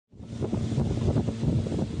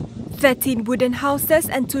13 wooden houses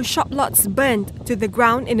and 2 shop lots burned to the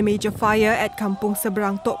ground in a major fire at Kampung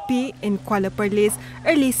Seberang Tok Pi in Kuala Perlis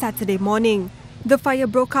early Saturday morning. The fire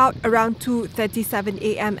broke out around 2:37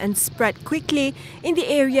 a.m. and spread quickly in the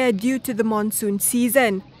area due to the monsoon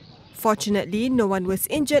season. Fortunately, no one was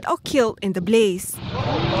injured or killed in the blaze.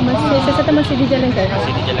 Masih dijalankan?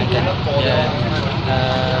 Masih dijalankan.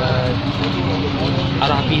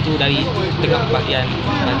 Arah api itu dari tengah bahagian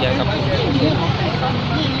kampung.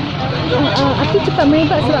 Api cepat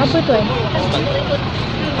merebak sebab apa tuan? Sebab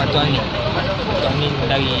batu angin. Batu angin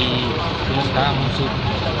dari sekarang musuh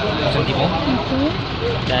timur.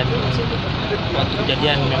 Dan waktu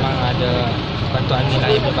kejadian memang ada batu angin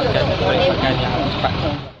yang menyebabkan kerosakan yang cepat.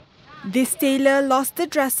 This tailor lost the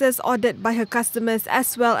dresses ordered by her customers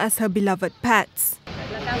as well as her beloved pets.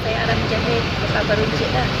 Belakang saya arah menjahit, lepas baru cek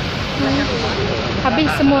dah. Habis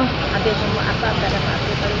semua? Habis semua, apa-apa dapat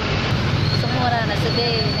habis baru. Semua orang nak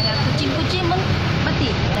sedih. Dengan kucing-kucing pun mati.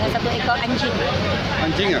 Dengan satu ekor anjing.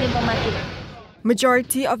 Anjing pun mati.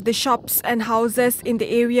 Majority of the shops and houses in the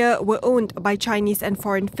area were owned by Chinese and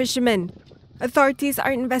foreign fishermen. Authorities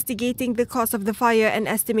are investigating the cause of the fire and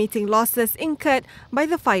estimating losses incurred by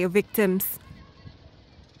the fire victims.